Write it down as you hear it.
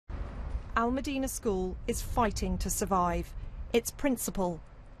Al-Madinah School is fighting to survive. Its principal,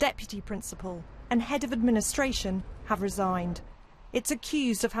 deputy principal and head of administration have resigned. It's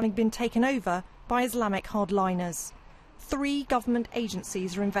accused of having been taken over by Islamic hardliners. 3 government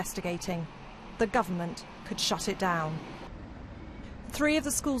agencies are investigating. The government could shut it down. 3 of the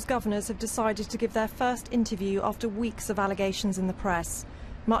school's governors have decided to give their first interview after weeks of allegations in the press.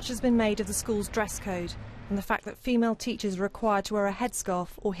 Much has been made of the school's dress code and the fact that female teachers are required to wear a headscarf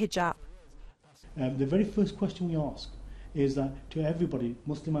or hijab. The very first question we ask is that to everybody,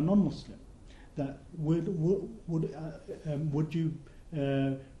 Muslim and non-Muslim, that would you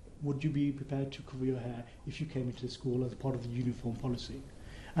be prepared to cover your hair if you came into the school as part of the uniform policy?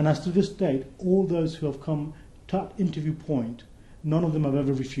 And as to this date, all those who have come to that interview point, none of them have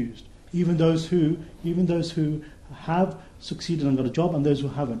ever refused. Even those who have succeeded and got a job, and those who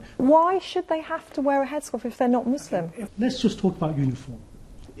haven't. Why should they have to wear a headscarf if they're not Muslim? Let's just talk about uniform.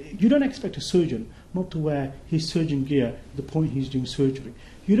 You don't expect a surgeon not to wear his surgeon gear at the point he's doing surgery.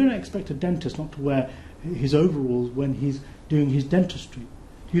 You don't expect a dentist not to wear his overalls when he's doing his dentistry.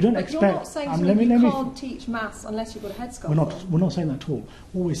 You don't expect. You're not saying to me you can't teach maths unless you've got a headscarf. We're not saying that at all.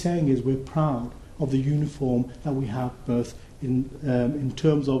 What we're saying is we're proud of the uniform that we have, both in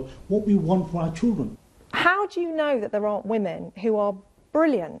terms of what we want for our children. How do you know that there aren't women who are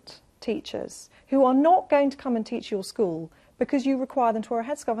brilliant teachers who are not going to come and teach your school because you require them to wear a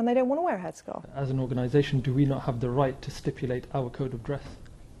headscarf and they don't want to wear a headscarf? As an organisation, do we not have the right to stipulate our code of dress?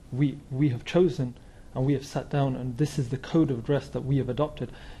 We have chosen and we have sat down, and this is the code of dress that we have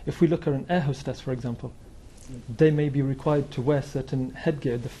adopted. If we look at an air hostess, for example, they may be required to wear certain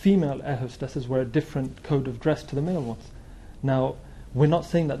headgear. The female air hostesses wear a different code of dress to the male ones. Now, we're not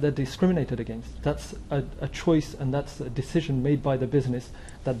saying that they're discriminated against. That's a choice, and that's a decision made by the business,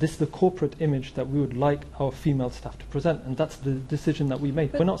 that this is the corporate image that we would like our female staff to present, and that's the decision that we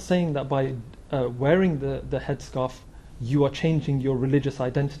made. We're not saying that by wearing the headscarf you are changing your religious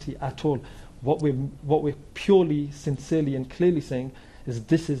identity at all. What we're purely, sincerely and clearly saying is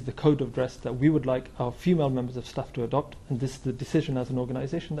this is the code of dress that we would like our female members of staff to adopt, and this is the decision as an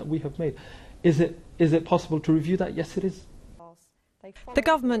organisation that we have made. Is it possible to review that? Yes, it is. The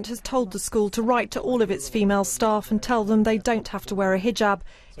government has told the school to write to all of its female staff and tell them they don't have to wear a hijab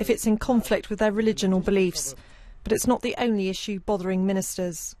if it's in conflict with their religion or beliefs. But it's not the only issue bothering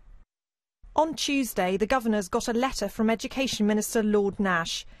ministers. On Tuesday, the governors got a letter from Education Minister Lord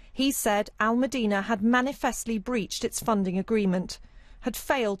Nash. He said Al-Madinah had manifestly breached its funding agreement, had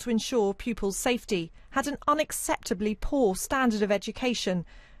failed to ensure pupils' safety, had an unacceptably poor standard of education,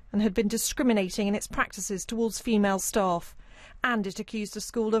 and had been discriminating in its practices towards female staff. And it accused the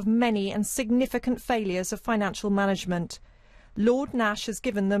school of many and significant failures of financial management. Lord Nash has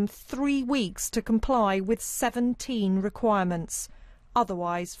given them 3 weeks to comply with 17 requirements.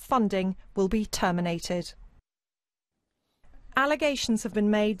 Otherwise, funding will be terminated. Allegations have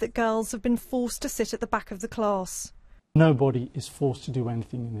been made that girls have been forced to sit at the back of the class. Nobody is forced to do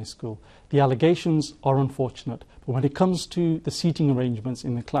anything in this school. The allegations are unfortunate, but when it comes to the seating arrangements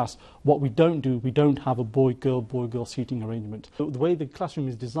in the class, what we don't do, we don't have a boy-girl seating arrangement. The way the classroom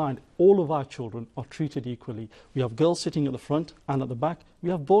is designed, all of our children are treated equally. We have girls sitting at the front and at the back. We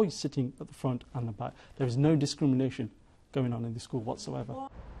have boys sitting at the front and the back. There is no discrimination going on in the school whatsoever.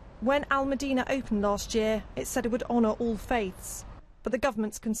 When Al-Madinah opened last year, it said it would honour all faiths, but the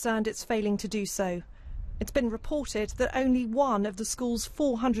government's concerned it's failing to do so. It's been reported that only 1 of the school's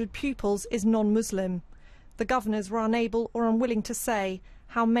 400 pupils is non-Muslim. The governors were unable or unwilling to say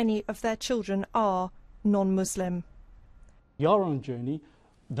how many of their children are non-Muslim. We are on a journey.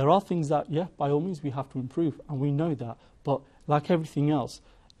 There are things that, yeah, by all means we have to improve, and we know that. But like everything else,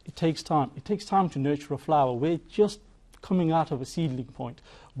 it takes time. It takes time to nurture a flower. We're just coming out of a seedling point.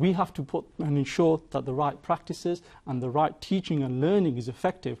 We have to put and ensure that the right practices and the right teaching and learning is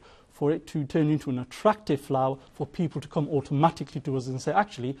effective for it to turn into an attractive flower for people to come automatically to us and say,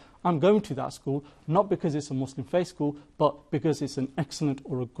 actually, I'm going to that school, not because it's a Muslim faith school, but because it's an excellent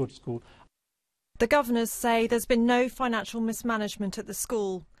or a good school. The governors say there's been no financial mismanagement at the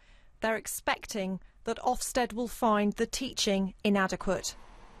school. They're expecting that Ofsted will find the teaching inadequate,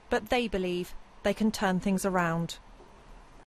 but they believe they can turn things around.